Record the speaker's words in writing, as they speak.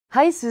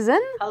Hi Susan.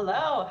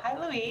 Hello, hi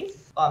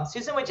Louise. Well, I'm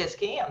Susan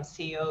Wojcicki, I'm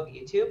CEO of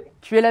YouTube.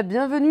 Tu es la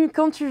bienvenue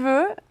quand tu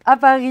veux à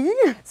Paris.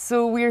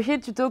 So we're here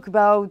to talk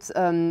about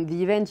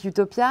the event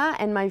YouTopia,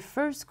 and my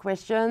first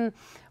question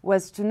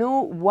was to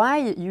know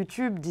why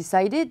YouTube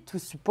decided to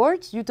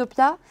support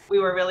YouTopia. We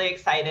were really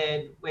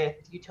excited with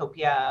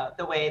YouTopia,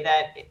 the way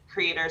that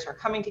creators are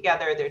coming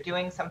together, they're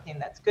doing something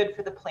that's good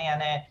for the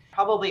planet,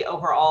 probably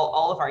overall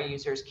all of our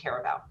users care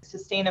about.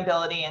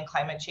 Sustainability and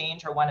climate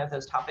change are one of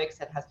those topics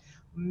that has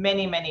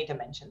many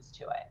dimensions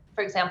to it.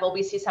 For example,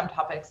 we see some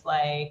topics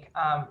like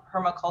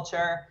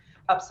permaculture,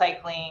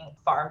 upcycling,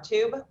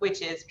 FarmTube,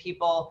 which is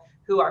people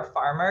who are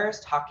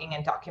farmers talking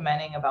and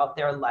documenting about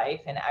their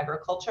life in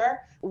agriculture.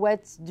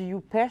 What do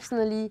you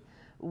personally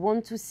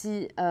want to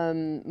see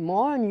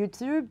more on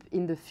YouTube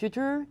in the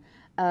future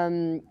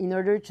in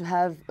order to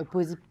have a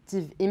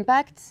positive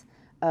impact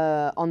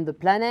on the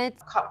planet?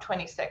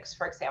 COP26,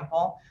 for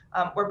example,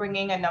 we're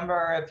bringing a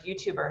number of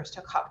YouTubers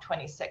to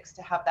COP26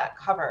 to have that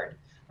covered.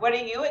 What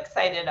are you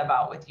excited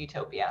about with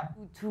YouTopia?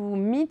 To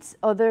meet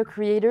other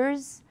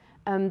creators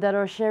that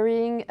are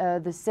sharing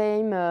the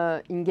same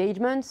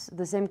engagement,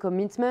 the same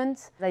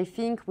commitment. I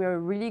think we're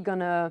really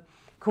gonna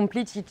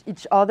complete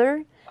each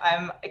other.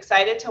 I'm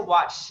excited to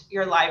watch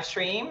your live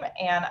stream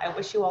and I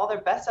wish you all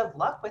the best of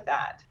luck with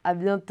that. À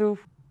bientôt.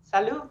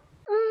 Salut!